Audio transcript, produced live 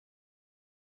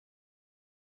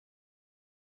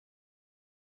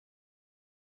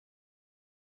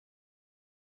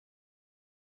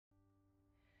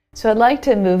So I'd like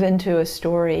to move into a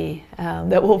story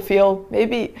that will feel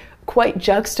maybe quite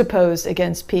juxtaposed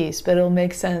against peace, but it'll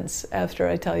make sense after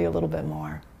I tell you a little bit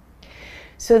more.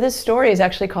 So this story is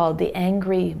actually called The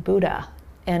Angry Buddha,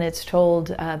 and it's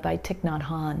told by Thich Nhat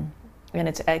Hanh, and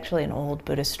it's actually an old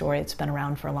Buddhist story. It's been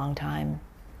around for a long time.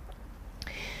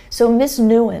 So Miss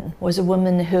Nguyen was a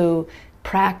woman who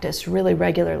practiced really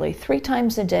regularly, 3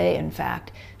 times a day, in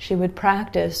fact. She would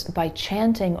practice by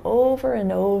chanting over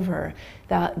and over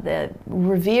the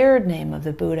revered name of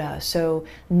the Buddha. So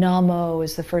Namo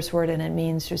is the first word, and it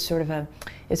means just sort of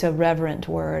it's a reverent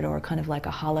word, or kind of like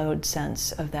a hallowed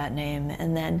sense of that name.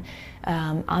 And then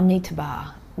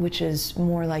Amitabha, which is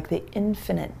more like the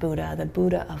infinite Buddha, the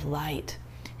Buddha of light.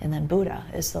 And then Buddha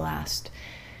is the last.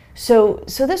 So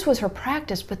this was her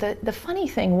practice, but the funny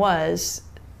thing was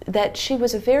that she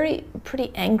was a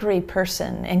pretty angry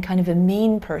person and kind of a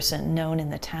mean person known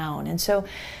in the town. And so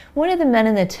one of the men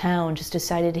in the town just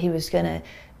decided he was going to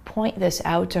point this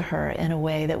out to her in a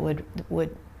way that would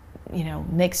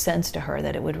make sense to her,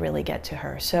 that it would really get to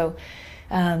her. So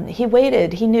he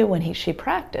waited. He knew when she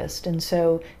practiced, and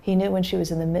so he knew when she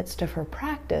was in the midst of her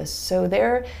practice. So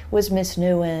there was Miss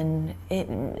Nguyen,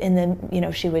 and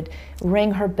then she would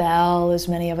ring her bell, as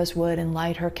many of us would, and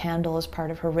light her candle as part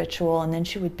of her ritual, and then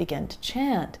she would begin to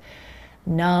chant,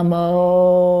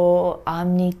 Namo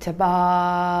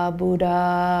Amitabha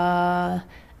Buddha,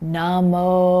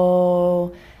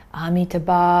 Namo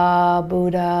Amitabha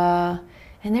Buddha.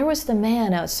 And there was the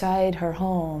man outside her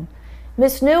home,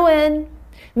 Miss Nguyen,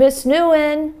 Miss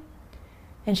Nguyen.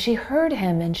 And she heard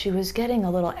him, and she was getting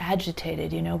a little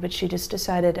agitated, but she just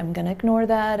decided, I'm going to ignore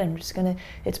that.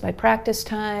 It's my practice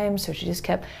time. So she just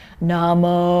kept,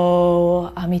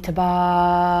 Namo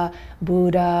Amitabha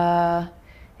Buddha.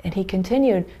 And he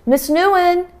continued, Miss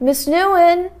Nguyen, Miss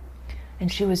Nguyen.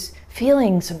 And she was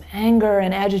feeling some anger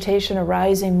and agitation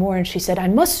arising more. And she said, I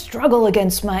must struggle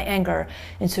against my anger.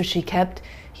 And so she kept,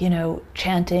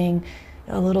 chanting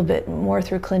a little bit more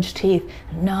through clenched teeth,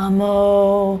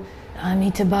 Namo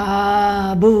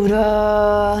Amitabha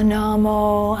Buddha,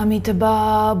 Namo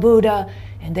Amitabha Buddha.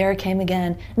 And there it came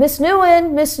again, Miss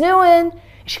Nguyen, Miss Nguyen.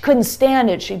 She couldn't stand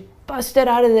it. She busted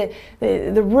out of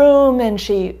the room, and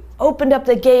she opened up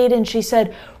the gate, and she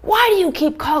said, why do you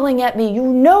keep calling at me? You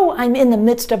know I'm in the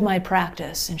midst of my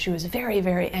practice. And she was very,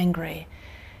 very angry.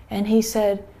 And he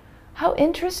said, how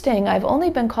interesting. I've only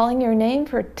been calling your name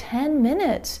for 10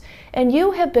 minutes, and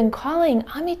you have been calling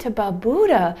Amitabha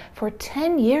Buddha for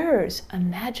 10 years.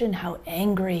 Imagine how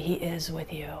angry he is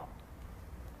with you.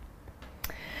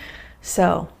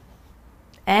 So,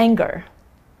 anger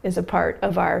is a part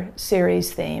of our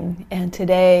series theme. And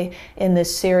today in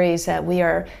this series that we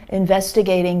are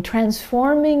investigating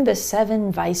transforming the 7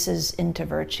 vices into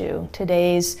virtue.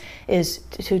 Today's is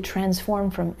to transform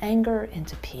from anger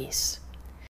into peace.